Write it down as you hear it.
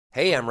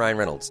Hey, I'm Ryan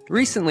Reynolds.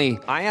 Recently,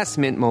 I asked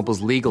Mint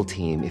Mobile's legal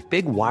team if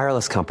big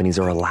wireless companies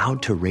are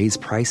allowed to raise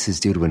prices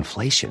due to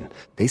inflation.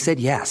 They said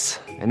yes.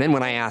 And then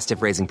when I asked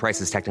if raising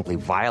prices technically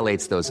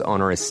violates those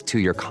onerous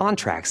two-year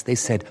contracts, they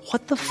said,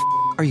 "What the f***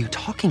 are you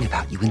talking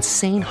about, you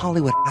insane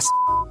Hollywood ass?"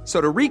 So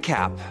to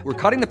recap, we're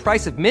cutting the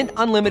price of Mint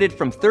Unlimited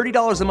from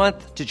 $30 a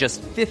month to just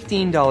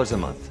 $15 a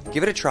month.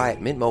 Give it a try at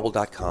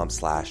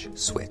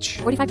mintmobile.com/switch.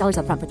 $45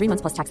 up front for 3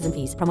 months plus taxes and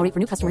fees. Promo rate for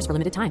new customers for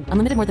limited time.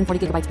 Unlimited more than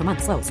 40 gigabytes per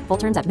month. Slows full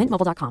terms at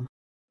mintmobile.com.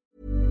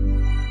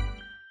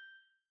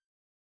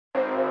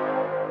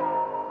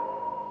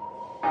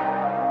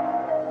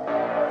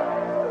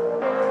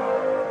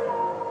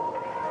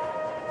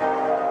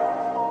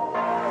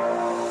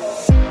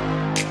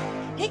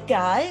 Hey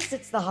guys,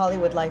 it's the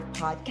Hollywood Life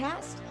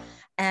Podcast.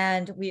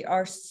 And we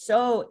are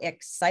so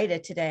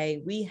excited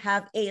today. We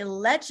have a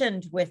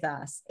legend with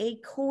us, a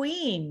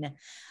queen.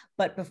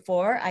 But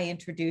before I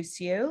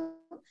introduce you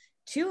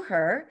to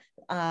her,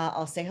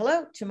 I'll say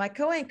hello to my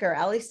co-anchor,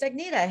 Ali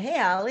Stagnita. Hey,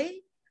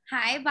 Ali.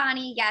 Hi,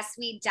 Bonnie. Yes,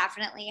 we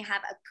definitely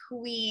have a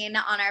queen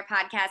on our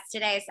podcast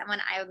today. Someone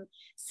I'm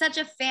such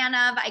a fan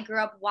of. I grew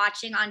up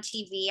watching on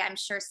TV. I'm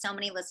sure so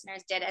many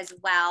listeners did as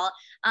well.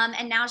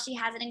 And now she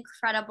has an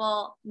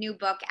incredible new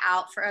book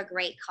out for a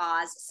great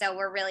cause. So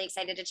we're really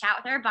excited to chat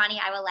with her. Bonnie,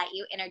 I will let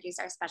you introduce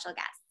our special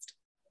guest.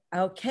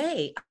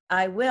 Okay,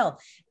 I will.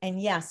 And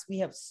yes, we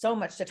have so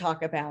much to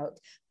talk about.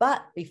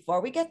 But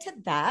before we get to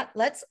that,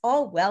 let's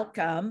all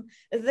welcome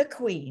the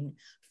queen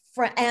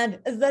and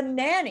the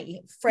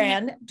nanny,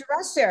 Fran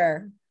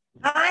Drescher.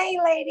 Hi,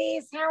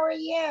 ladies. How are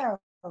you?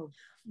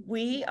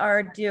 We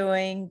are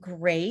doing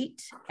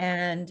great,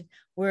 and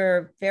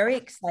we're very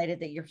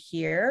excited that you're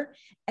here.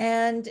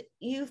 And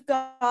you've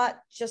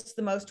got just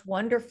the most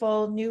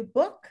wonderful new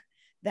book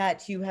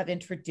that you have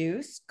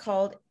introduced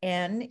called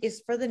N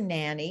is for the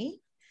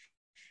Nanny.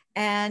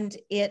 And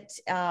it's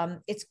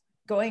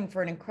going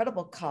for an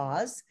incredible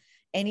cause.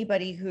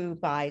 Anybody who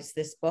buys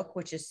this book,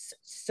 which is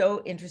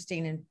so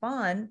interesting and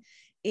fun,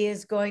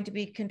 is going to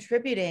be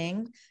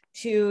contributing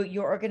to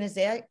your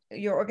organization,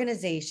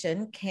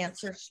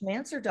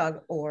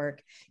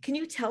 cancerschmancer.org. Can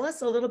you tell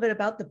us a little bit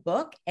about the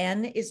book,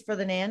 N is for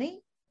the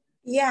Nanny?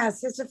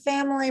 Yes, it's a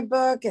family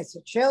book. It's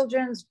a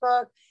children's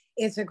book.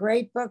 It's a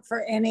great book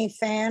for any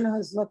fan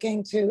who's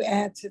looking to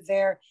add to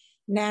their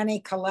nanny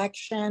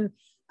collection.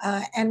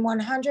 And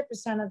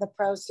 100% of the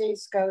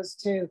proceeds goes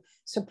to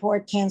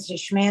support Cancer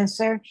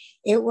Schmancer.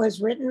 It was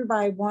written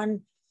by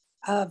one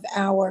of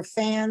our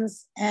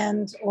fans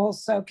and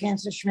also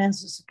Cancer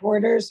Schmancer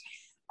supporters,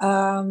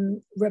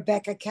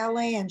 Rebecca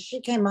Kelly, and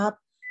she came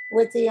up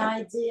with the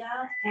idea,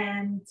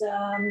 and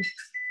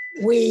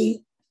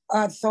we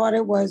thought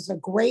it was a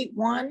great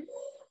one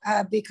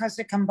because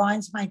it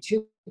combines my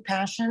two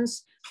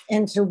passions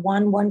into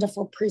one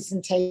wonderful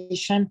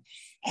presentation.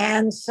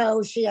 And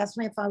so she asked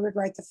me if I would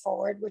write the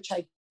foreword, which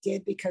I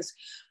did, because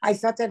I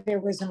thought that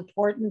it was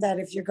important that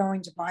if you're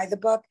going to buy the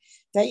book,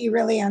 that you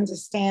really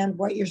understand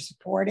what you're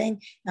supporting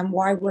and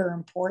why we're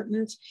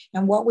important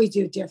and what we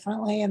do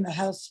differently in the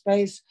health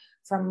space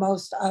from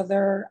most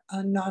other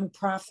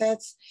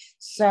nonprofits.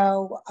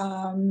 So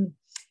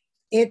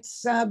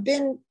it's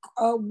been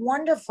a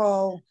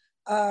wonderful,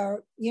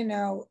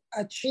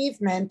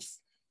 achievement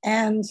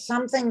and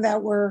something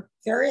that we're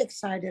very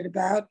excited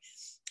about.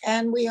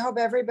 And we hope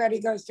everybody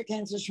goes to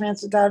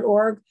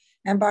cancerschmancer.org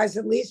and buys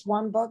at least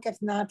one book, if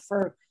not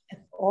for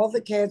all the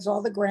kids,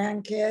 all the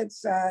grandkids,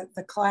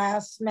 the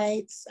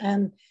classmates,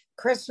 and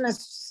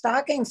Christmas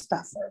stocking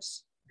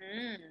stuffers.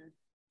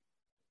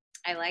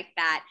 I like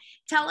that.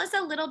 Tell us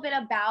a little bit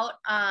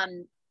about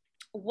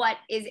what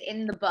is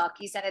in the book.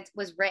 You said it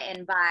was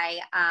written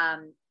by a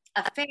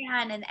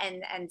fan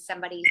and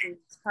somebody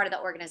who's part of the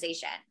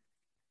organization.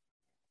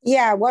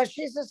 Yeah, well,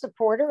 she's a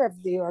supporter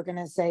of the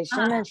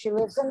organization and she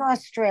lives in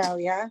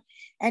Australia.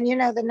 And,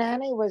 the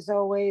nanny was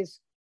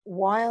always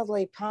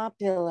wildly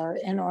popular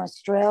in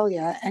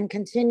Australia and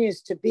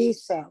continues to be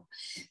so.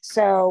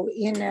 So,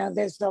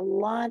 there's a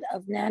lot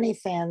of nanny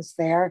fans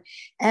there.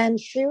 And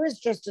she was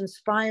just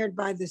inspired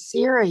by the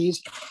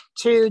series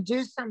to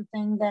do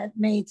something that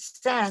made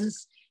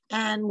sense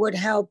and would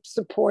help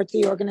support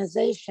the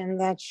organization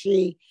that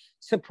she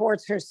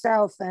supports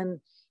herself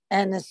and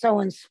is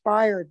so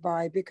inspired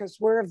by, because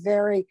we're a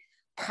very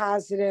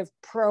positive,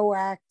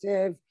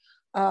 proactive,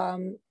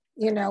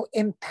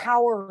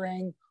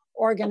 empowering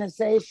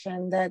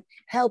organization that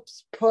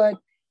helps put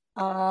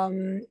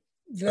the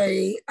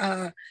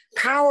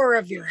power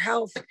of your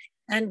health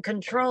and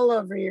control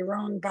over your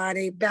own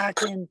body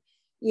back in,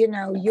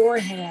 your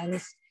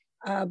hands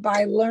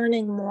by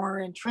learning more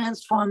and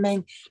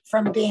transforming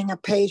from being a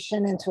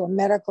patient into a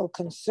medical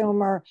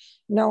consumer,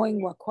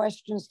 knowing what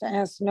questions to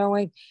ask,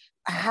 knowing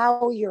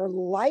how your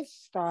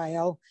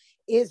lifestyle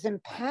is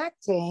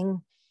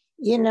impacting,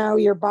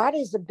 your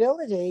body's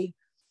ability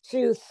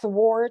to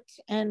thwart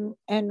and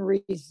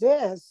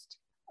resist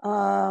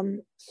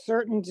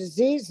certain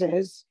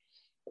diseases,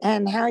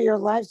 and how your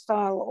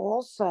lifestyle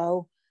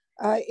also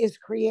is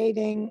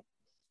creating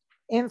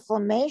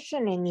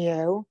inflammation in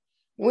you,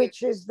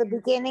 which is the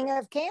beginning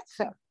of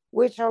cancer.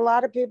 which a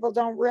lot of people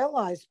don't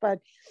realize. But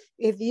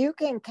if you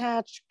can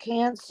catch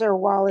cancer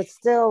while it's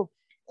still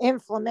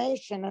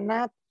inflammation and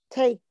not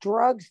take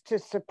drugs to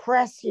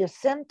suppress your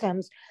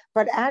symptoms,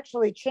 but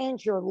actually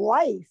change your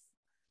life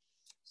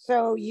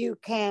so you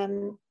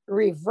can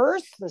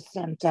reverse the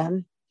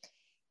symptom,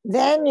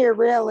 then you're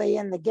really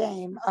in the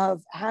game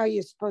of how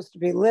you're supposed to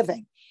be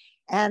living.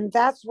 And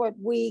that's what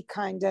we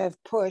kind of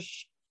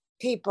push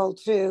people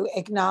to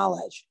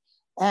acknowledge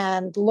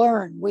and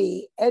learn.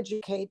 We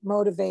educate,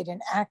 motivate,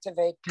 and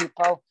activate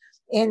people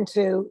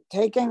into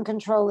taking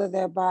control of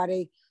their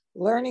body,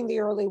 learning the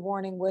early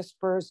warning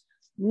whispers,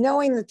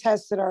 knowing the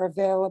tests that are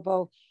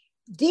available,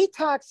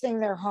 detoxing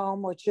their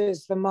home, which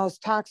is the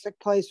most toxic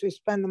place we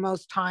spend the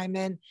most time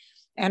in,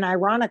 and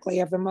ironically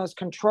have the most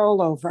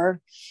control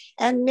over,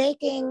 and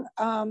making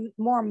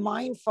more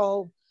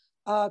mindful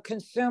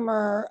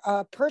consumer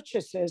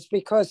purchases,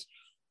 because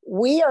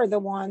we are the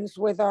ones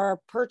with our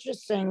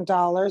purchasing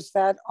dollars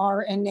that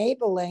are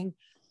enabling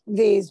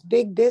these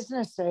big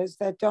businesses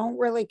that don't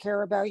really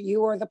care about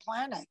you or the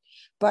planet,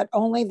 but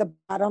only the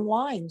bottom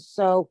line.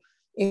 So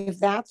if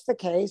that's the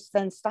case,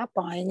 then stop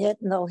buying it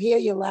and they'll hear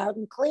you loud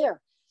and clear.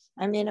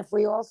 I mean, if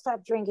we all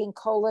stopped drinking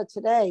cola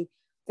today,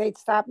 they'd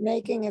stop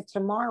making it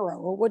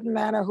tomorrow. It wouldn't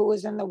matter who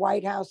was in the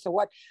White House or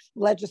what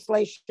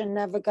legislation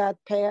never got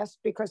passed,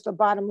 because the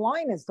bottom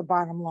line is the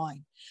bottom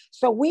line.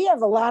 So we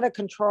have a lot of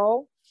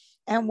control,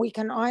 and we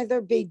can either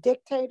be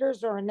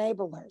dictators or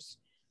enablers.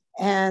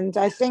 And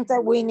I think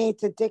that we need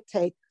to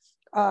dictate,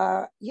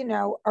 a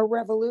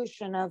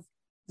revolution of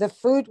the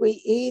food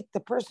we eat, the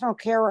personal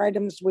care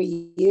items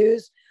we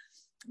use,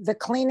 the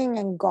cleaning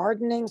and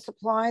gardening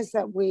supplies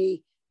that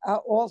we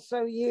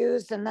also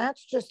use. And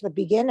that's just the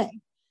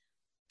beginning.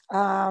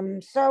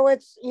 So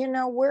it's,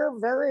 we're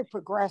very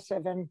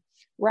progressive and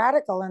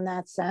radical in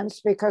that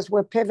sense, because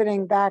we're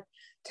pivoting back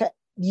to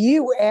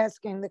you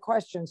asking the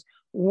questions.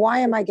 Why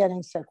am I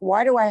getting sick?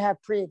 Why do I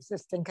have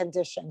pre-existing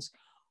conditions?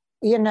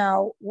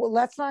 Well,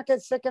 let's not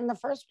get sick in the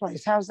first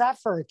place. How's that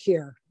for a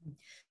cure?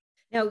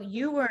 Now,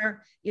 you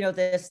were,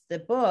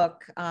 the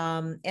book,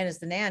 and as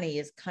the Nanny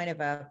is kind of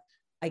a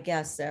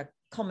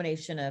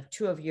culmination of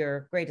two of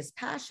your greatest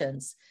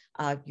passions,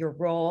 your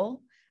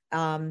role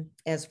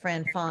as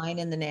Fran Fine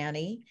in The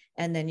Nanny,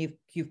 and then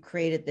you've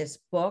created this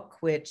book,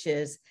 which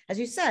is, as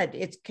you said,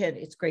 it's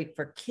great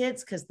for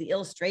kids because the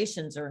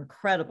illustrations are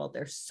incredible.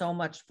 They're so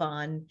much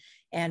fun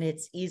and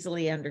it's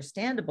easily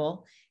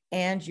understandable.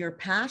 And your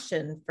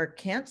passion for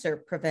cancer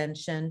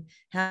prevention,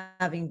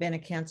 having been a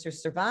cancer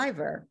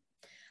survivor,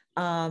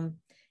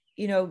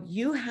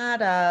 you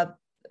had a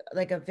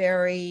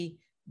very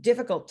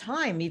difficult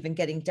time even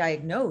getting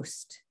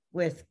diagnosed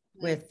with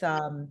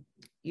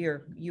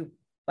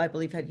I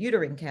believe had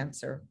uterine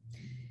cancer.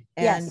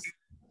 And yes.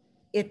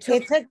 It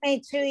took me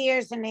 2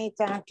 years and 8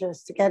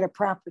 doctors to get a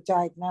proper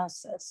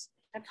diagnosis.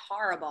 That's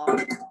horrible.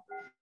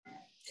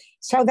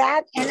 So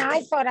that, and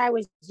I thought I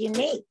was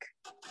unique.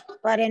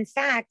 But in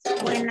fact,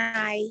 when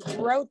I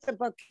wrote the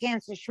book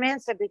Cancer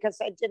Schmancer, because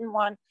I didn't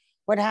want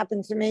what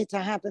happened to me to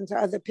happen to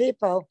other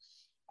people,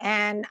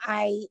 and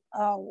I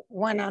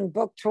went on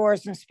book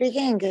tours and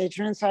speaking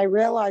engagements, I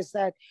realized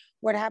that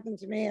what happened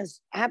to me has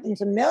happened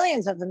to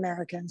millions of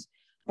Americans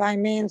by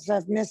means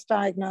of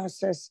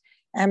misdiagnosis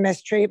and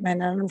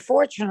mistreatment. And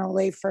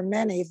unfortunately for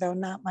many, though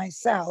not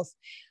myself,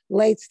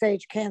 late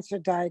stage cancer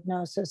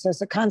diagnosis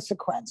as a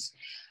consequence.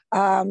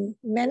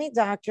 Many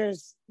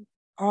doctors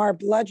are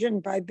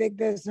bludgeoned by big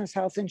business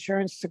health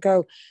insurance to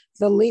go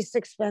the least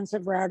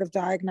expensive route of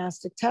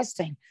diagnostic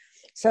testing.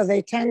 So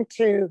they tend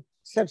to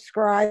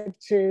subscribe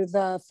to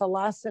the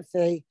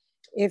philosophy,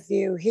 if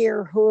you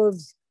hear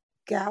hooves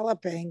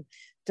galloping,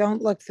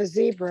 don't look for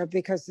zebra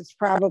because it's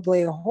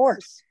probably a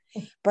horse.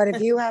 But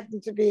if you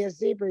happen to be a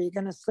zebra, you're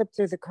going to slip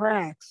through the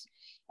cracks.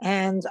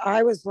 And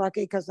I was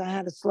lucky because I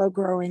had a slow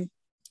growing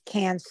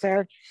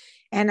cancer,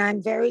 and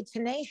I'm very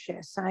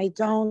tenacious. I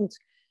don't,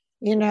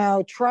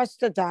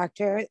 trust a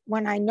doctor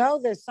when I know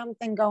there's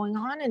something going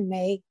on in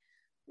me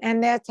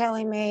and they're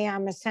telling me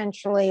I'm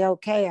essentially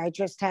okay. I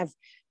just have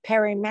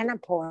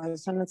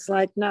perimenopause. And it's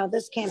like, no,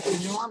 this can't be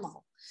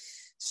normal.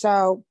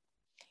 So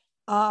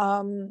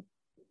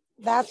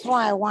that's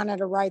why I wanted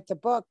to write the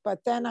book.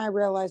 But then I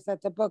realized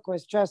that the book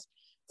was just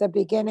the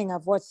beginning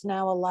of what's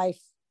now a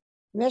life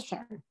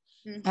mission.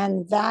 Mm-hmm.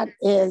 And that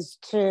is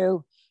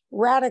to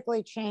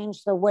radically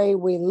change the way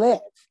we live,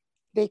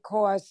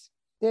 because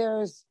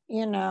there's,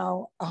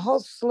 a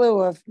whole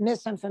slew of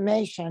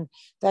misinformation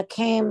that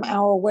came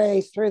our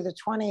way through the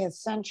 20th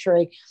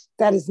century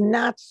that is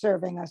not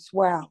serving us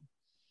well.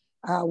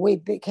 We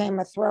became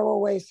a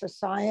throwaway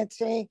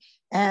society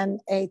and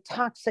a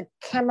toxic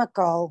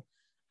chemical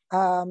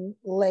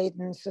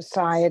laden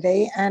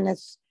society, and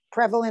it's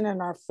prevalent in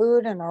our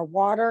food, in our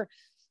water,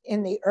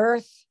 in the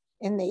earth,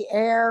 in the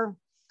air.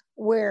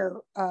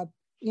 We're,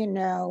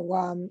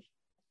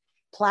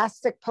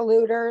 plastic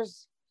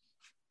polluters,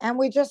 and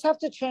we just have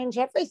to change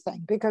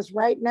everything, because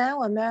right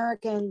now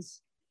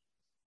Americans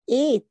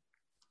eat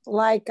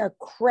like a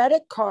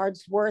credit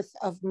card's worth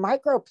of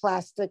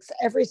microplastics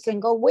every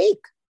single week.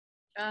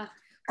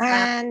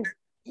 And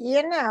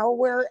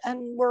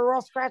we're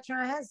all scratching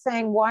our heads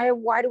saying,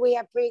 why do we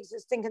have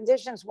pre-existing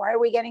conditions? Why are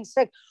we getting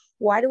sick?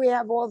 Why do we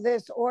have all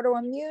this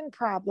autoimmune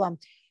problem?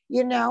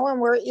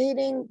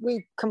 And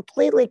we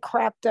completely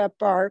crapped up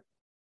our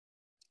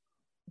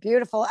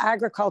beautiful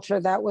agriculture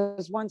that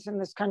was once in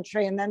this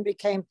country and then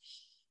became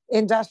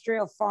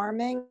industrial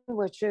farming,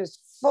 which is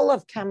full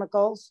of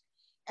chemicals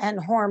and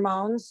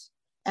hormones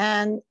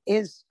and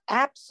is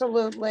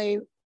absolutely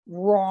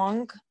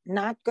wrong,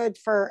 not good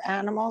for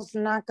animals,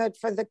 not good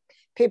for the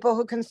people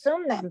who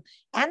consume them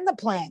and the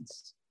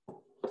plants.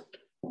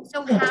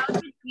 So how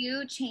did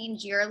you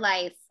change your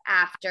life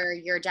after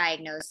your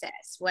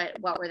diagnosis?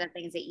 What were the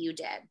things that you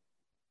did?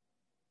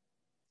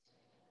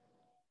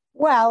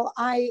 Well,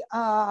 I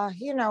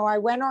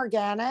went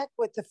organic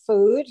with the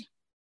food.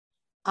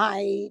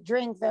 I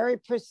drink very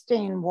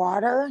pristine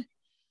water.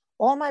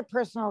 All my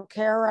personal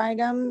care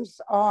items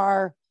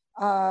are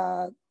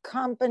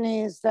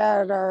companies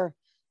that are,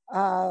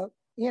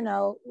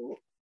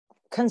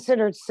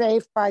 considered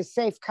safe by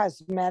Safe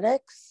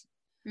Cosmetics.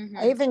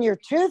 Mm-hmm. Even your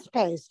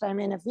toothpaste. I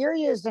mean, if you're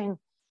using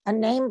a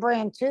name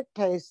brand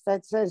toothpaste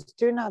that says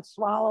do not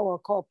swallow or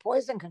call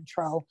poison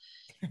control,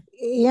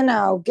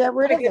 get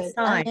rid of it.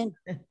 I mean,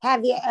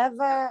 have you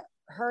ever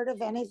heard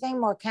of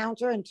anything more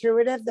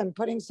counterintuitive than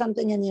putting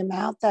something in your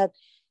mouth that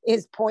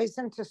is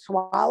poison to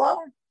swallow?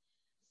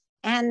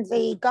 And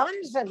the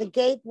gums are the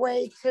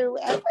gateway to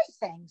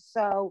everything.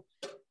 So,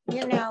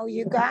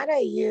 you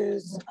gotta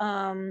use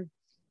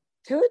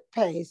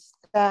toothpaste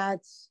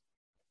that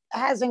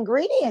has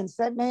ingredients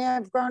that may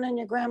have grown in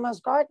your grandma's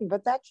garden,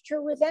 but that's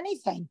true with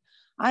anything.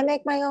 I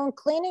make my own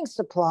cleaning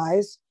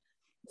supplies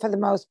for the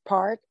most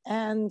part,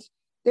 and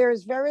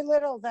there's very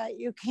little that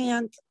you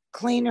can't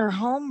clean your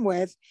home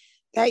with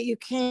that you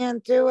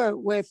can't do it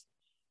with,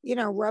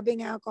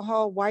 rubbing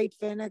alcohol, white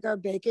vinegar,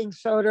 baking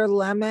soda,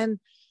 lemon.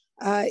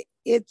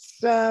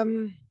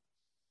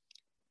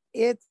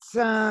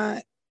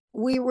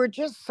 We were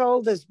just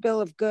sold this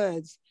bill of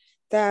goods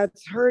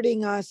that's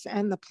hurting us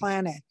and the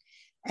planet.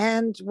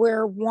 And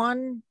we're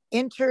one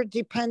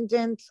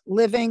interdependent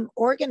living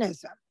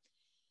organism.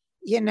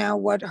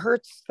 What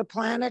hurts the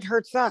planet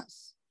hurts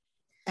us.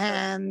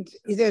 And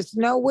there's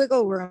no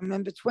wiggle room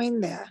in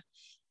between there.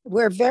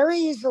 We're very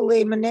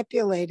easily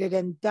manipulated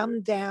and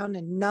dumbed down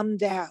and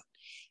numbed out.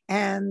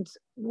 And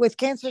with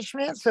Cancer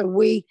Schmancer,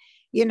 we,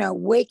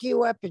 wake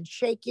you up and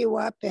shake you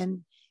up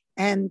and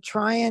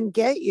try and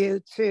get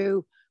you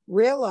to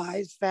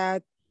realize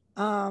that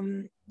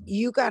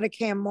you got to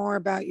care more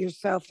about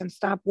yourself and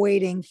stop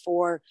waiting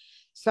for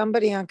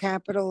somebody on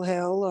Capitol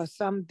Hill or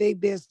some big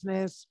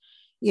business,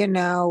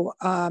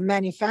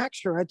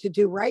 manufacturer to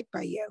do right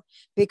by you,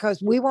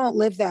 because we won't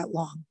live that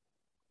long.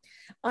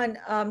 On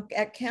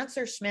at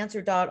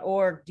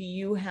cancerschmancer.org, do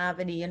you have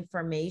any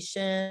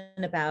information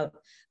about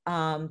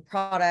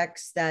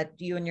products that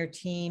you and your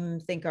team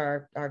think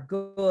are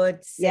good?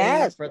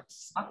 Yes.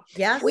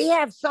 Yes. We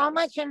have so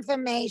much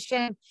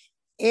information.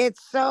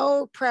 It's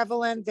so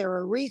prevalent. There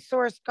are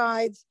resource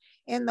guides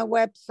in the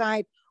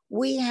website.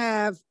 We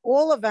have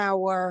all of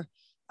our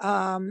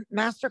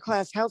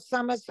masterclass health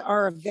summits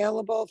are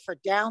available for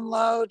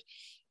download.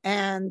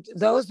 And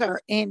those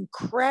are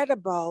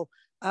incredible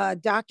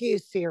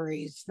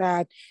docu-series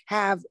that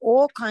have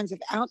all kinds of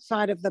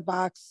outside of the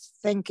box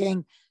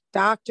thinking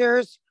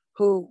doctors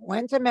who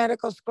went to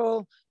medical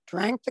school,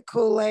 drank the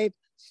Kool-Aid,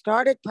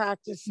 started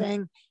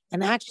practicing,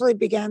 and actually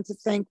began to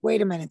think,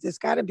 wait a minute, there's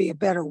got to be a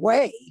better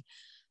way.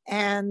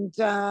 And,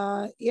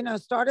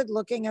 started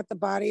looking at the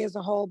body as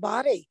a whole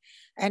body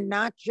and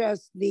not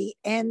just the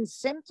end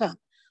symptom.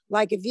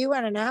 Like if you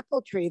had an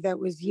apple tree that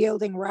was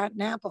yielding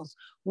rotten apples,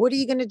 what are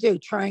you going to do?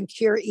 Try and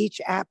cure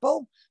each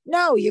apple?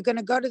 No, you're going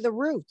to go to the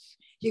roots.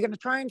 You're going to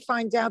try and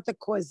find out the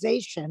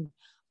causation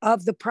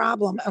of the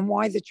problem and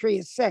why the tree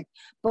is sick.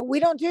 But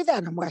we don't do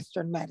that in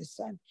Western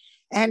medicine.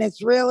 And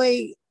it's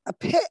really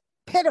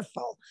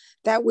pitiful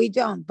that we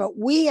don't. But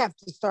we have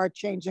to start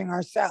changing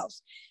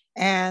ourselves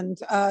and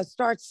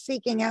start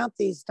seeking out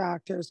these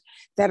doctors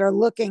that are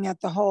looking at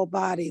the whole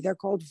body. They're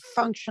called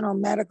functional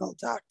medical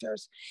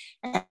doctors.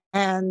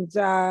 And,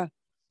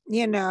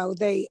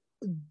 they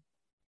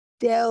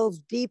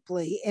delve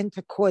deeply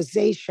into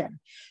causation,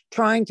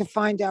 trying to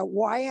find out,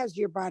 why has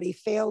your body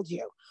failed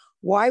you?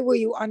 Why were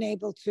you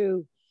unable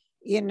to,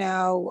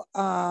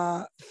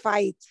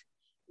 fight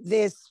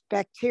this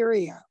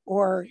bacteria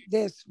or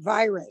this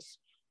virus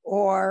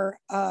or,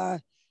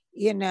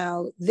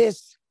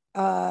 this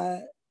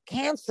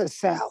cancer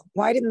cell?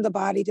 Why didn't the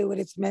body do what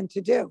it's meant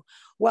to do?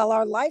 Well,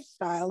 our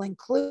lifestyle,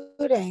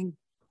 including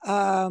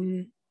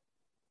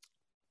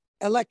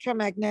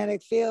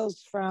electromagnetic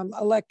fields from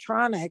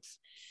electronics,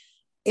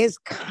 is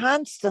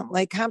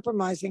constantly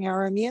compromising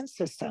our immune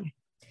system.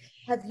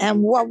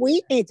 And what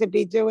we need to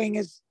be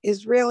doing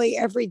is really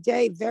every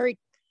day, very,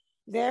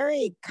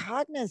 very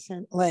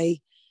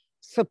cognizantly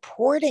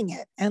supporting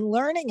it and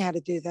learning how to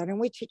do that. And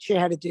we teach you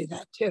how to do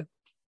that too.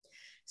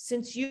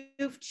 Since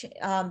you've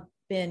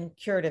been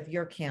cured of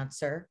your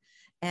cancer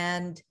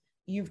and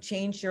you've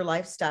changed your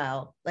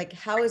lifestyle, like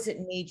how has it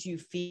made you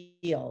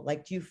feel?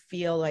 Like, do you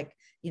feel like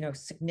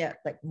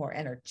like more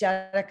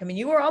energetic? I mean,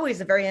 you were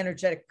always a very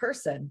energetic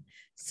person.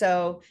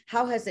 So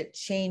how has it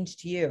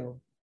changed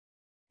you?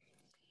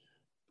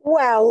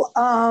 Well,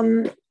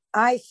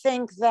 I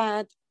think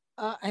that,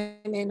 I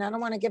mean, I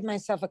don't want to give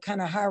myself a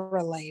kind of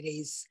horror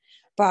ladies,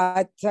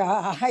 but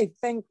I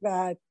think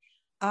that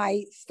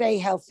I stay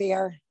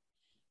healthier.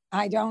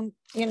 I don't,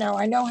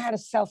 I know how to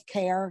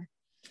self-care.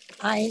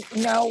 I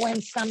know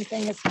when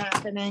something is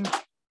happening,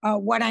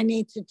 what I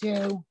need to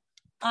do.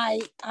 I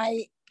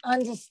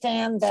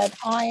understand that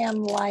I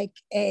am like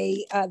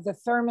the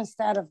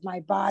thermostat of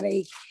my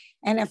body,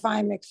 and if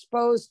I'm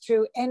exposed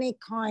to any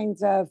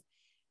kinds of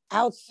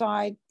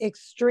outside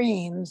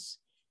extremes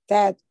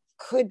that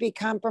could be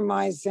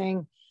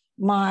compromising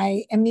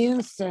my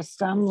immune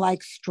system,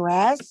 like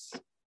stress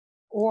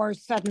or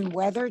sudden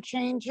weather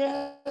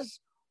changes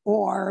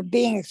or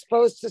being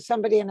exposed to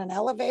somebody in an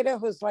elevator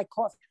who's like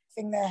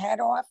coughing their head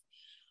off,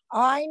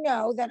 I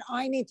know that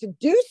I need to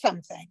do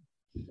something.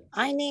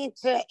 I need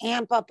to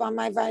amp up on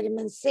my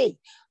vitamin C.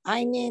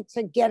 I need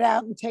to get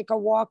out and take a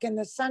walk in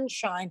the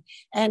sunshine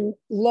and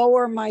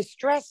lower my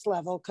stress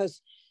level,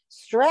 because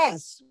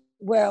stress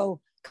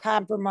will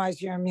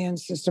compromise your immune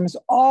system. It's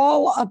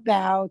all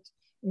about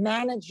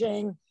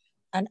managing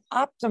an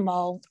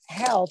optimal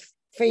health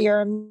for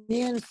your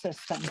immune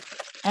system.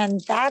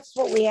 And that's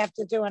what we have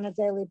to do on a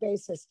daily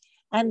basis.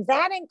 And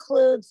that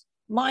includes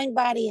mind,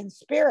 body, and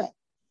spirit,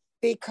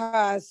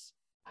 because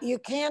you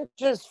can't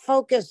just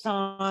focus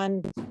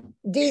on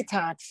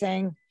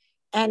detoxing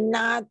and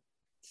not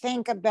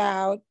think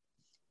about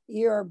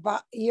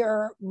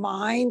your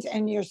mind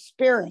and your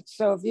spirit.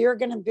 So if you're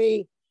going to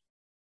be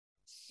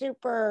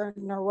super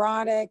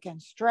neurotic and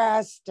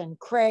stressed and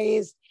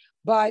crazed,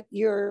 but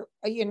you're,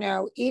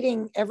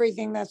 eating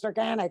everything that's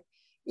organic,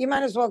 you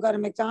might as well go to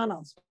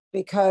McDonald's,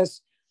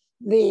 because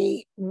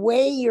the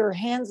way you're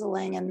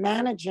handling and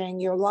managing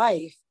your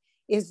life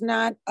is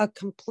not a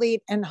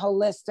complete and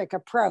holistic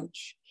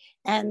approach.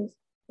 And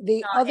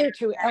the other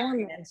two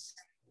elements,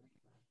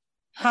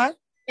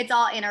 it's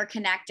all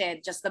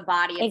interconnected, just the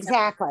body.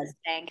 Exactly.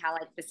 Saying how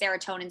like the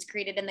serotonin's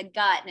created in the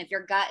gut, and if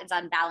your gut is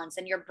unbalanced,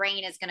 then your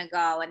brain is going to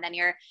go. And then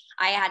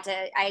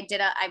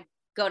I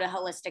go to a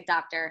holistic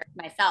doctor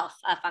myself,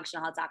 a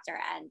functional health doctor,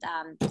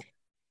 and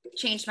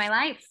changed my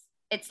life.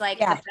 It's like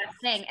the best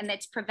thing, and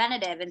it's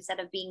preventative instead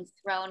of being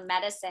thrown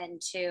medicine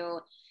to,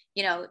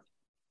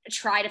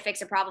 try to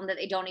fix a problem that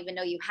they don't even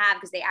know you have,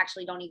 because they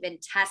actually don't even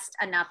test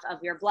enough of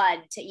your blood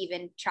to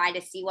even try to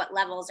see what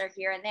levels are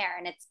here and there.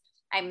 And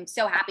I'm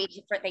so happy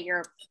that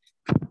you're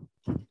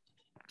so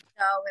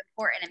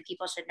important and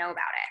people should know about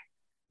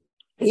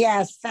it.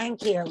 Yes,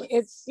 thank you.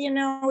 It's,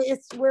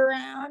 we're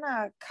on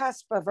a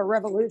cusp of a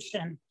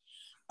revolution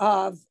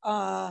of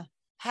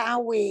how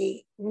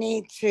we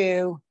need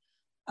to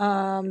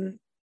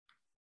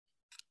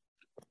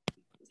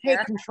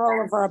take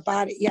control of our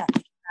body. Yeah,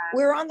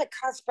 we're on the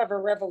cusp of a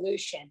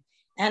revolution,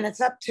 and it's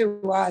up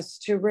to us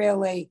to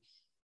really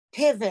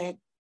pivot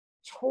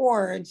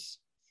towards,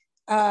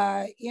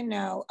 a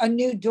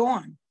new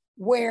dawn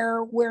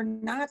where we're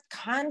not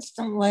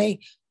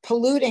constantly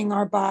polluting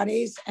our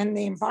bodies and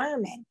the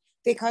environment,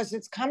 because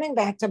it's coming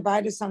back to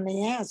bite us on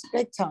the ass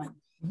big time.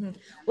 Mm-hmm.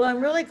 Well,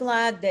 I'm really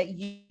glad that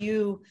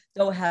you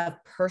though have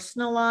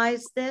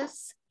personalized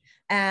this,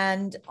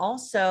 and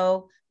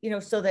also,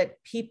 so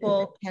that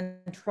people can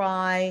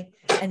try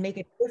and make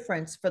a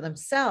difference for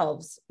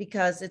themselves,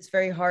 because it's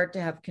very hard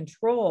to have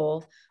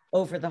control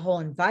over the whole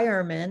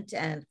environment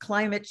and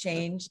climate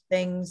change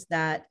things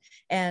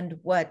and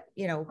what,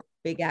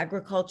 big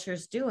agriculture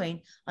is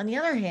doing. On the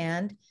other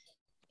hand,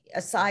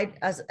 aside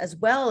as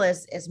well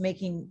as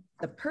making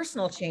the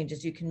personal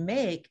changes you can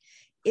make,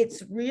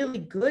 it's really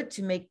good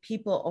to make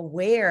people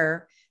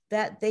aware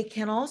that they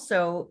can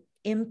also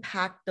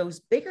impact those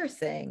bigger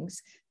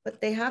things,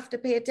 but they have to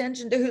pay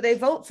attention to who they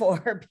vote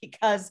for,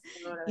 because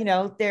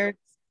there's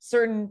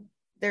certain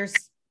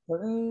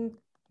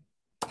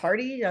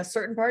party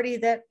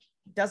that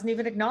doesn't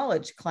even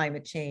acknowledge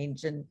climate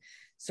change and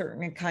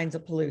certain kinds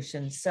of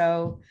pollution.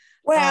 So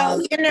follow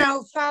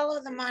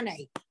the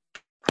money.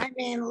 I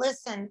mean,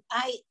 listen,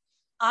 I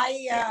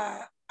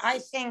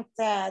think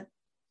that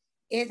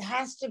it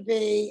has to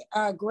be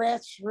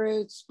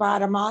grassroots,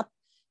 bottom up,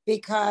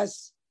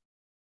 because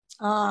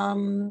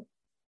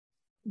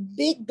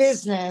big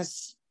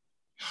business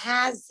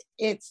has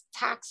its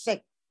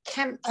toxic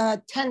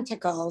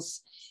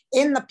tentacles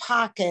in the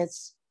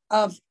pockets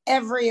of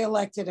every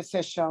elected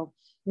official,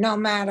 no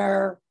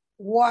matter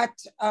what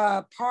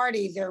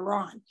party they're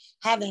on.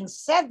 Having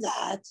said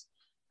that,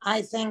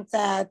 I think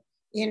that,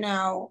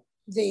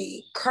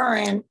 the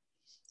current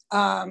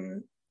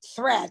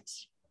threat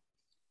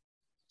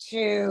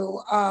to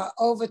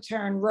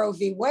overturn Roe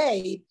v.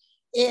 Wade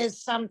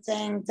is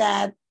something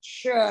that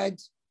should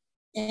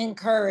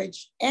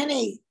encourage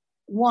any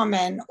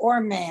woman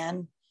or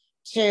man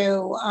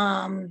to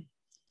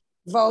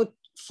vote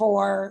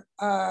for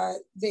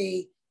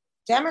the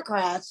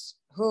Democrats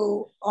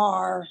who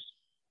are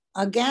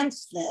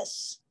against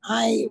this.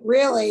 I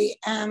really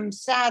am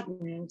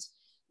saddened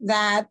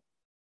that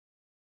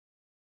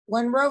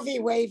when Roe v.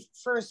 Wade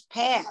first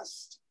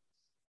passed,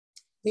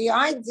 the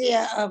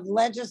idea of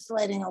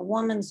legislating a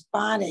woman's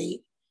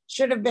body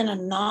should have been a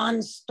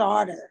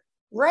non-starter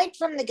right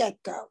from the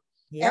get-go.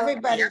 Yep.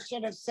 Everybody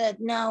should have said,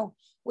 no,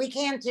 we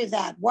can't do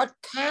that. What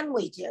can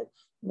we do?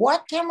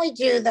 What can we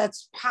do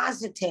that's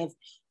positive?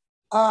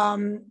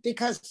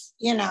 Because,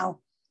 you know,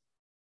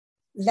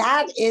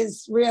 that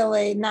is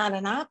really not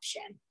an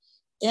option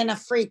in a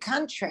free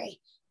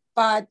country.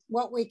 But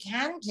what we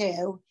can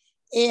do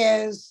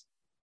is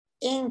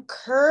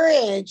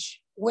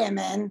encourage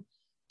women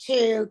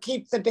to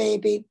keep the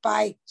baby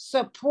by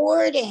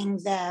supporting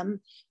them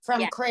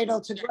from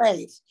cradle to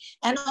grave.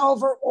 And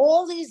over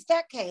all these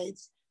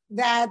decades,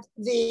 that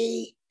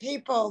the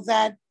people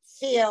that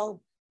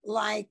feel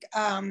like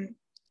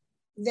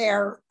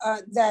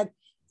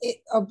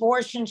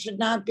abortion should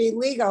not be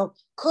legal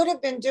could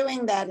have been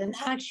doing that and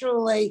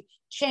actually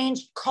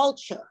changed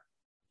culture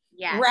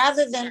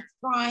rather than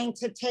trying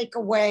to take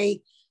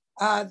away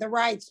the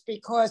rights.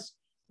 Because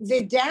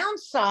the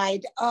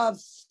downside of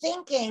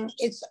thinking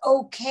it's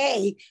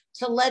okay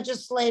to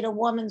legislate a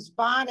woman's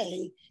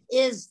body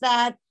is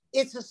that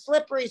it's a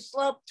slippery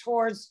slope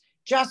towards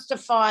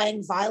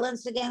justifying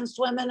violence against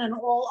women and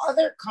all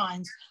other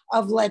kinds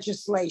of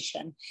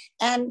legislation.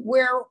 And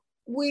where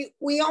we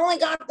only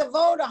got the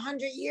vote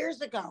 100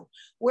 years ago,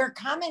 we're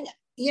coming,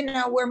 you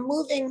know, we're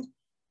moving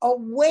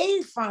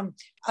away from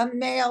a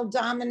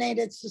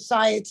male-dominated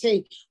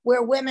society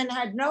where women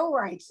had no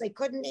rights. They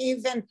couldn't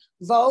even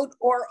vote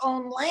or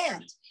own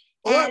land.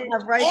 Or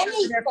have rights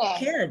to their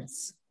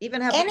kids.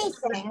 Even have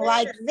anything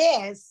like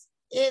this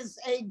is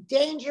a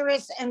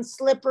dangerous and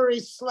slippery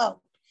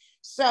slope.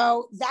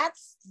 So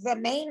that's the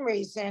main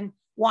reason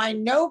why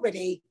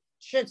nobody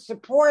should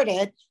support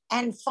it,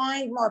 and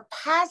find more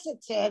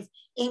positive,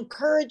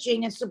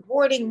 encouraging, and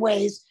supporting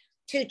ways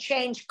to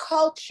change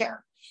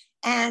culture.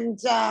 And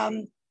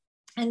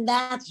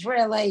that's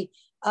really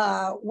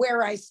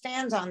where I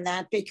stand on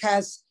that,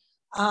 because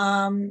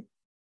when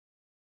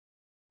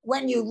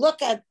you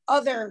look at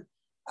other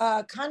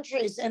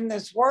countries in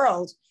this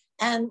world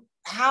and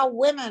how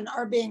women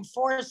are being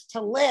forced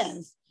to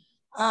live,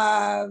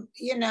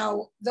 you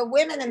know, the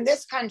women in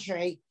this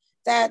country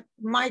that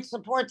might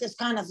support this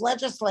kind of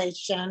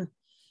legislation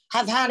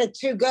have had it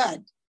too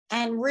good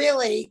and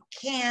really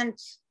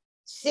can't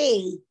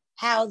see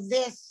how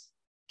this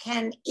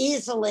can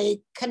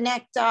easily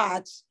connect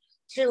dots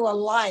to a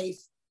life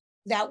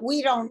that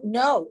we don't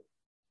know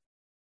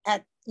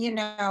at, you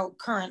know,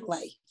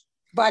 currently,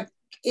 but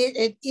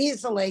it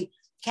easily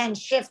can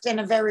shift in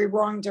a very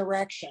wrong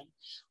direction.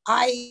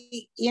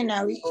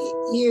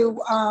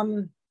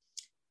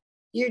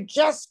 You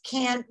just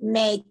can't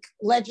make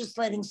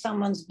legislating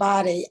someone's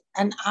body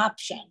an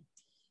option.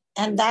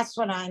 And that's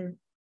what I'm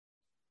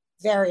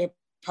very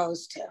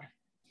opposed to.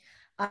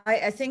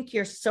 I think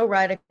you're so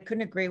right. I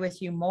couldn't agree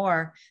with you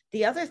more.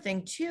 The other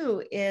thing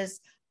too is,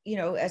 you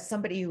know, as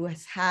somebody who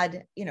has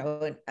had, you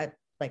know,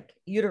 like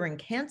uterine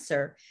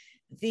cancer,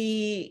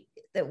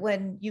 that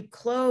when you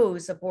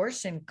close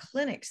abortion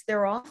clinics,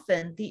 they're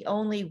often the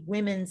only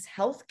women's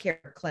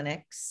healthcare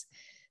clinics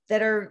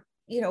that are,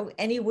 you know,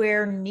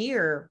 anywhere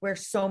near where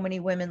so many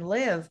women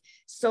live.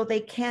 So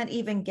they can't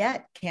even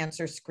get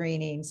cancer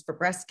screenings for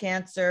breast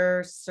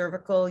cancer,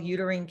 cervical,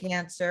 uterine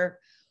cancer,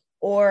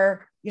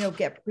 or, you know,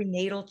 get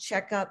prenatal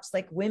checkups.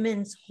 Like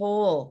women's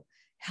whole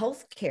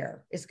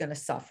healthcare is going to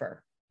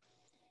suffer.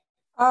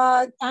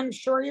 I'm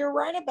sure you're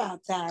right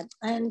about that.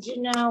 And,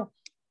 you know,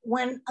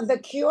 when the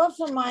cure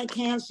for my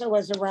cancer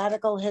was a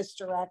radical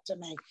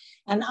hysterectomy,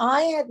 and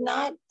I had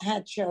not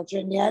had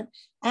children yet,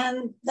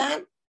 and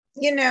that,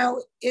 you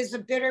know, is a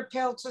bitter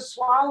pill to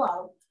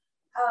swallow.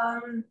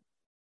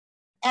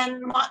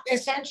 And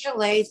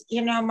essentially,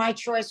 you know, my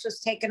choice was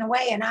taken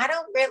away, and I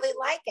don't really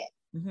like it.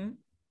 Mm-hmm.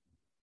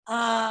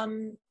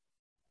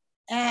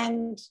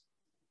 And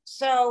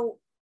so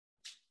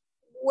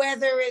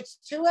whether it's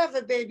to have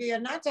a baby or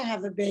not to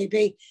have a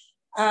baby,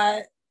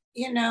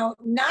 you know,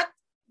 not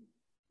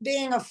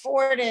being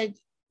afforded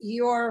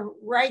your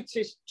right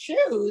to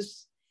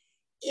choose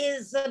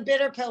is a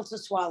bitter pill to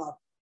swallow.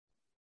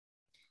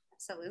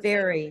 Absolutely.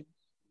 Very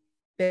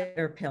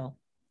bitter pill.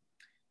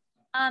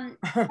 And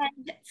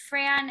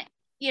Fran,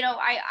 you know,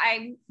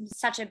 I'm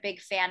such a big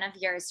fan of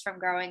yours from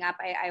growing up.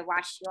 I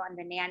watched you on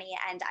The Nanny,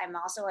 and I'm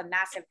also a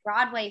massive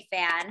Broadway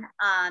fan.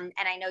 And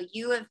I know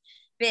you have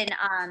been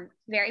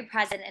very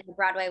present in the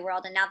Broadway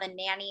world, and now The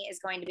Nanny is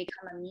going to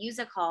become a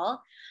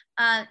musical.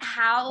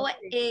 How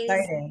is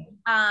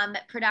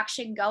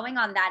production going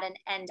on that?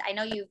 And I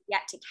know you've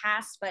yet to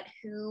cast, but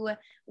who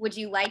would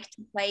you like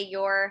to play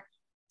your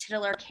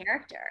titular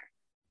character?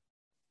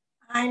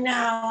 I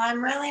know.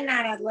 I'm really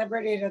not at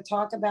liberty to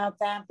talk about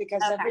that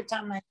because every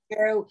time I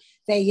do,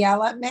 they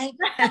yell at me.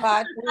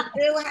 But we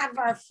do have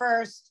our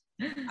first,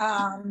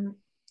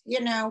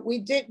 you know,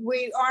 we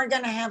are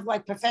going to have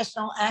like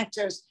professional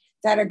actors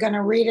that are going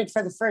to read it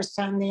for the first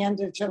time the end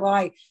of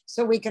July,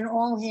 so we can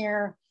all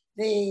hear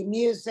the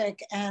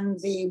music and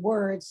the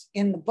words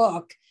in the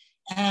book.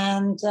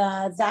 And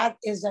that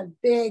is a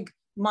big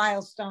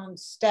milestone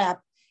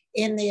step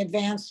in the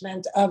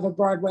advancement of a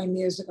Broadway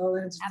musical.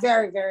 And it's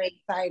very, very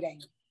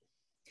exciting.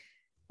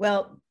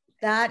 Well,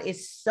 that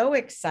is so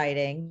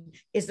exciting.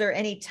 Is there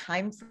any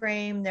time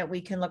frame that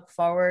we can look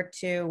forward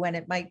to when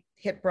it might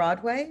hit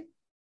Broadway?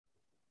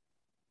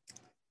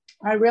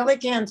 I really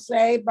can't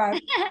say,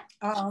 but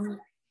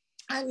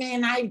I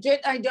mean, I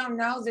don't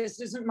know.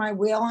 This isn't my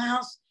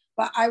wheelhouse,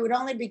 but I would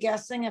only be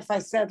guessing if I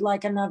said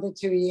like another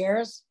 2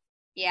 years.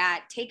 Yeah,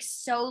 it takes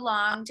so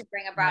long to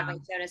bring a Broadway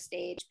show to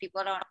stage.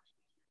 People don't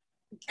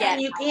get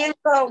And you can't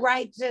go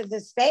right to the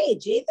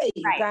stage either.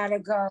 You gotta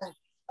go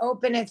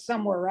open it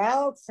somewhere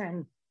else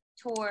and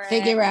tour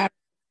figure out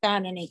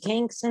any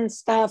kinks and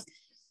stuff.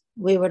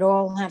 We would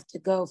all have to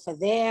go for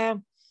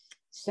there.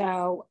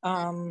 So,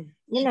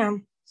 you know,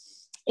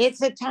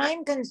 it's a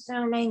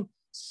time-consuming,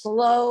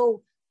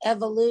 slow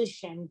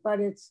evolution,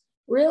 but it's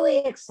really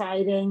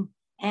exciting.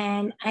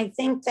 And I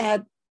think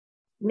that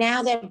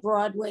now that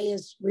Broadway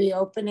is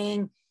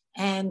reopening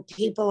and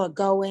people are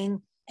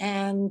going,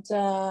 and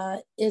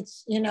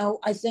it's, you know,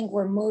 I think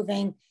we're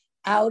moving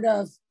out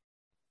of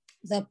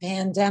the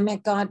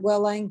pandemic, God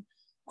willing.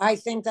 I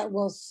think that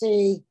we'll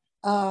see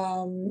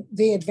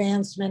the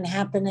advancement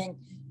happening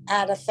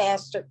at a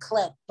faster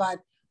clip. But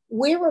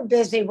we were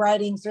busy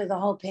writing through the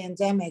whole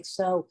pandemic,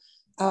 so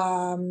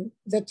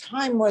the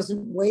time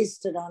wasn't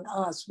wasted on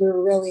us. We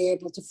were really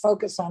able to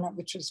focus on it,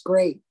 which was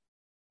great.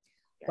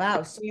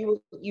 Wow. So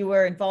you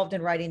were involved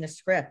in writing the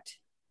script.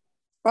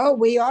 Oh,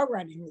 we are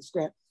writing the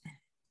script.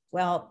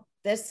 Well,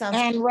 this sounds.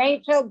 And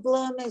Rachel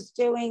Bloom is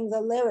doing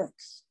the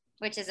lyrics,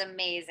 which is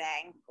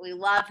amazing. We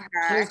love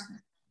her.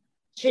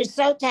 She's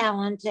so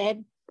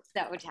talented.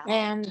 So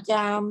talented.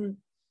 And,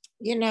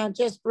 you know,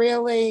 just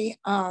really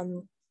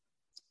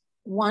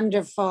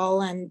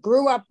wonderful, and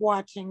grew up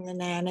watching The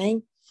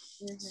Nanny.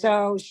 Mm-hmm.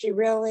 So she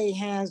really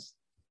has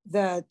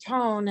the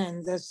tone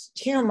and this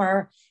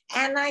humor.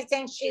 And I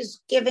think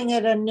she's giving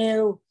it a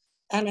new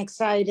and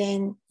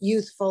exciting,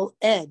 youthful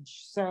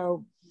edge.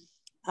 So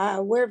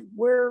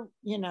we're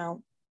you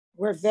know,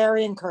 we're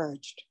very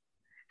encouraged.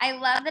 I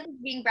love that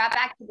it's being brought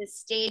back to the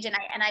stage, and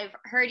I've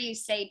heard you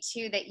say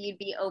too that you'd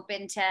be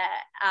open to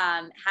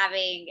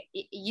having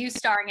you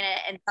starring in it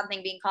and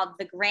something being called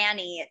The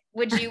Granny.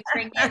 Would you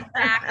bring it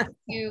back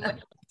to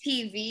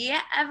TV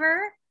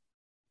ever?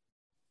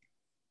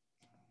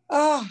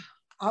 Oh,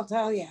 I'll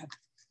tell you.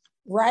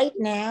 Right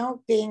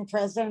now, being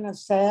president of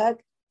SAG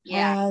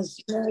has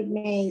made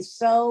me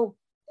so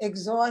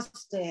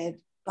exhausted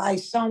by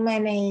so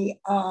many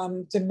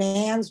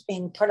demands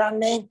being put on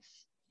me,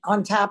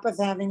 on top of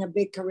having a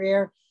big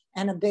career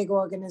and a big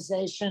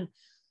organization.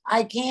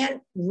 I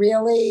can't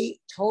really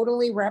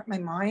totally wrap my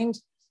mind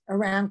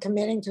around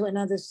committing to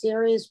another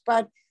series,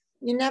 but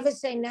you never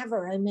say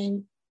never. I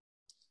mean,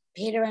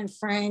 Peter and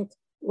Frank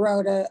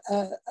wrote a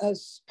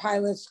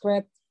pilot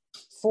script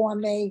for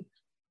me,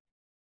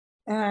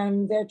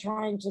 and they're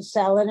trying to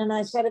sell it. And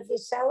I said, if you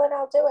sell it,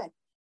 I'll do it.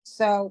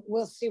 So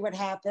we'll see what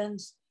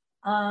happens.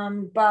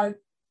 But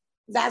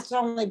that's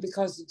only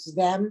because it's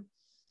them.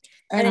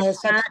 And they're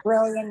such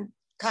brilliant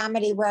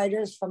comedy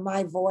writers for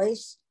my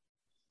voice.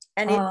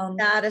 And it's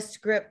not a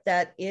script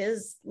that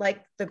is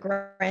like The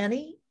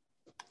Granny?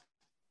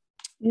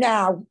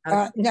 No,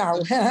 no,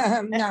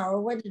 no,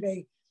 it wouldn't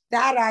be.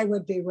 That I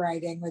would be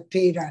writing with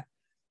Peter.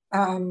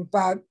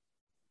 But,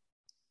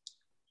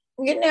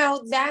 you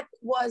know, that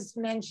was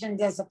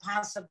mentioned as a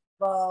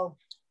possible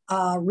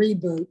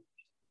reboot.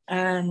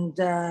 And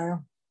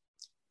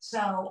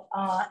so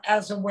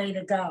as a way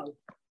to go.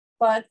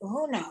 But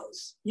who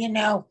knows, you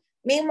know.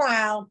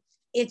 Meanwhile,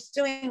 it's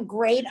doing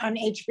great on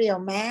HBO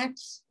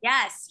Max.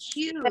 Yes,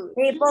 huge. The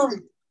people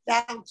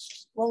that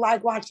will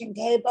like watching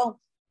cable,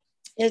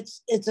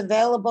 it's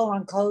available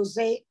on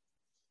Cozy.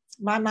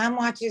 My mom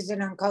watches it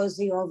on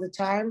Cozy all the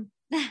time.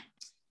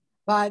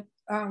 But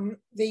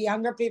the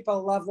younger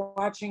people love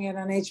watching it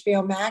on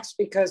HBO Max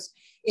because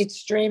it's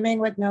streaming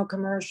with no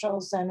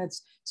commercials, and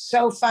it's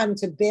so fun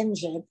to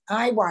binge it.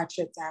 I watch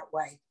it that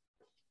way.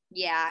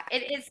 Yeah,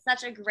 it is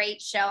such a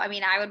great show. I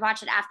mean, I would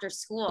watch it after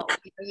school.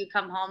 You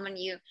come home and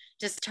you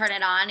just turn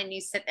it on and you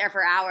sit there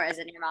for hours,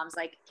 and your mom's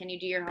like, can you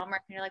do your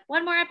homework? And you're like,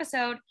 one more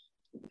episode.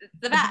 It's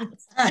the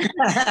best.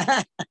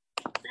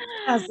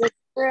 Yes, it's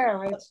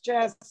true. It's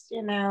just,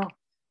 you know,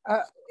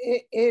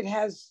 it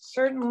has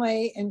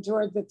certainly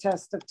endured the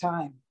test of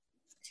time.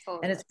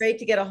 Totally. And it's great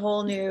to get a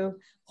whole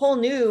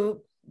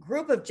new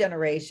group of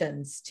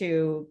generations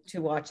to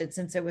watch it,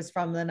 since it was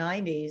from the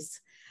 90s.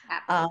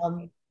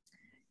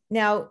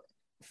 Now,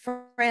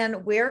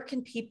 Fran, where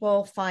can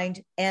people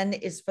find N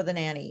is for the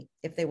Nanny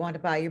if they want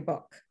to buy your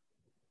book?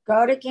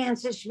 Go to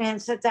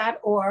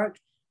cancerschmancer.org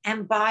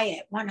and buy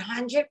it.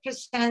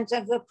 100%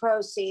 of the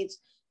proceeds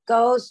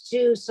goes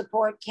to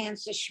support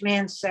Cancer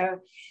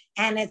Schmancer.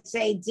 And it's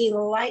a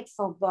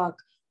delightful book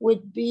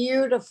with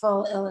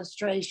beautiful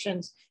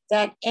illustrations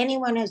that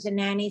anyone who's a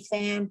Nanny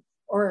fan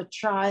or a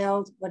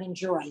child would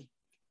enjoy.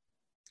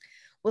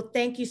 Well,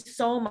 thank you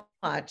so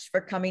much for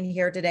coming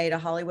here today to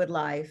Hollywood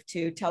Live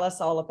to tell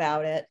us all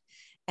about it,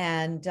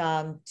 and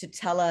to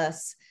tell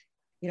us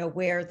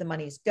where the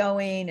money's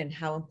going and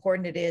how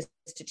important it is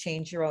to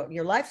change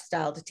your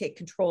lifestyle, to take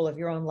control of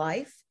your own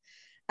life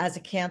as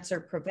a cancer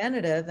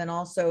preventative, and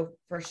also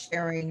for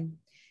sharing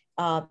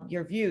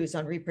your views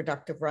on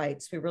reproductive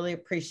rights. We really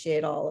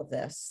appreciate all of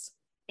this.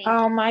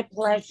 Oh, my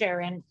pleasure.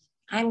 And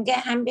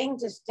I'm being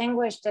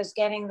distinguished as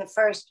getting the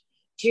first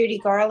Judy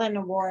Garland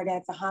Award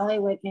at the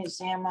Hollywood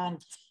Museum on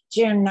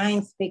June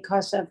 9th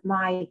because of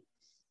my,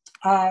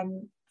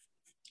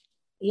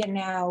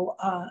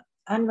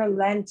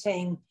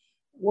 unrelenting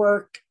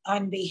work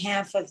on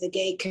behalf of the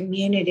gay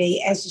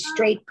community as a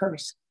straight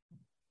person.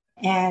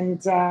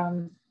 And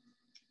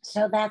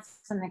so that's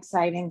an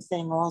exciting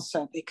thing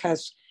also,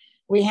 because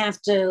we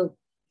have to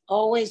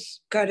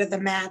always go to the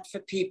mat for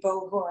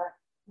people who are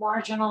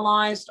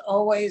marginalized,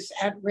 always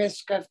at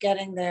risk of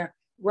getting their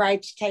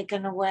rights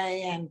taken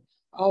away, and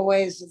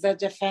always the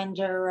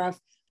defender of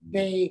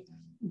the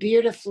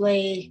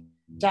beautifully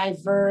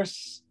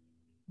diverse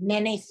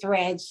many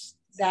threads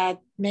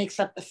that makes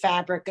up the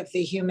fabric of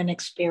the human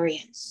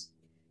experience.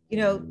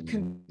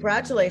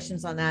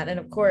 Congratulations on that. And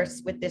of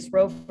course, with this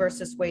Roe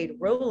versus Wade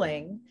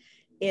ruling,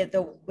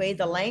 the way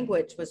the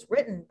language was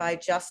written by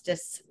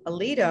Justice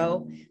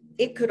Alito,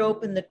 it could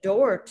open the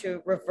door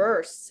to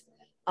reverse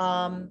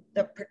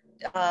the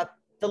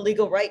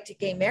legal right to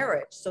gay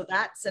marriage. So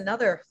that's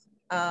another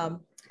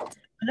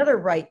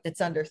right that's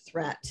under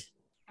threat.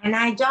 And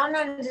I don't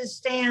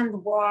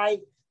understand why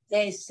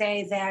they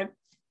say that,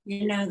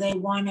 they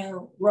want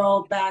to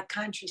roll back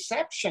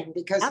contraception,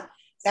 because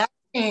that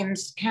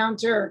seems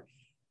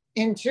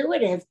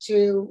counterintuitive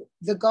to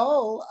the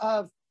goal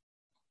of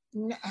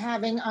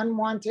having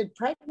unwanted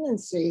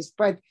pregnancies.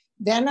 But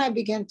then I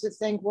begin to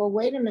think, well,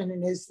 wait a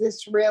minute, is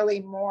this really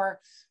more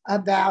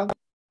about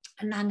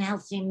an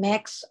unhealthy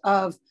mix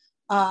of,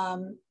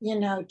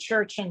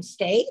 church and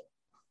state?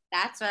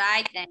 That's what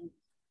I think.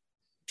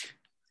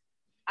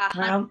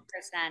 100%.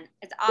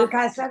 It's awful.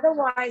 Because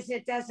otherwise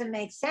it doesn't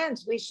make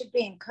sense. We should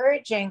be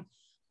encouraging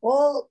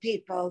all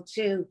people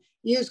to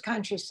use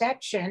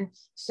contraception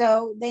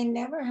so they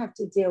never have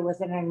to deal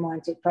with an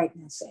unwanted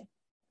pregnancy.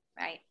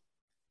 Right.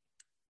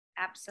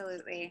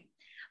 Absolutely.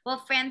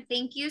 Well, Fran,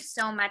 thank you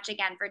so much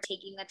again for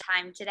taking the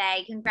time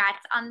today.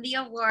 Congrats on the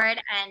award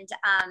and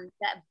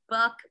the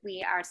book.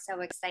 We are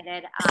so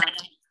excited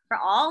for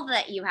all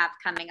that you have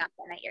coming up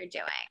and that you're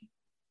doing.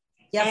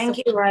 Yes. Thank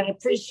you. I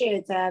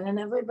appreciate that. And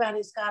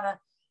everybody's got to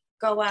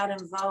go out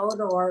and vote,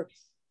 or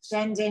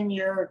send in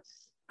your,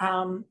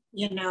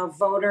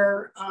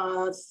 voter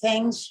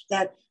things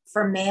that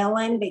for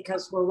mail-in,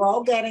 because we're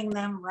all getting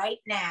them right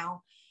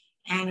now.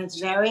 And it's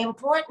very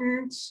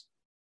important.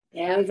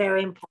 Very,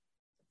 very important.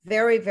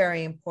 Very,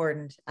 very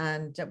important.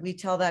 And we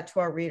tell that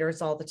to our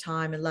readers all the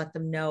time and let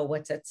them know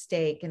what's at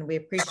stake. And we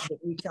appreciate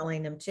you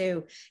telling them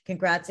too.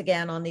 Congrats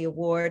again on the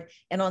award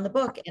and on the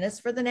book. And it's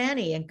for the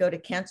nanny. And go to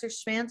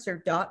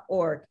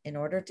cancerschmancer.org in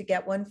order to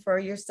get one for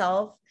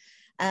yourself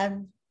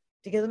and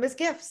to give them as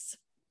gifts.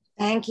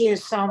 Thank you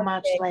so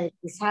much,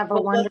 ladies. Have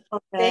a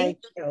wonderful day.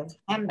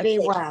 And be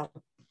well.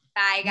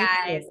 Bye,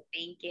 guys.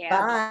 Thank you.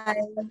 Bye.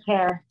 Take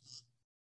care.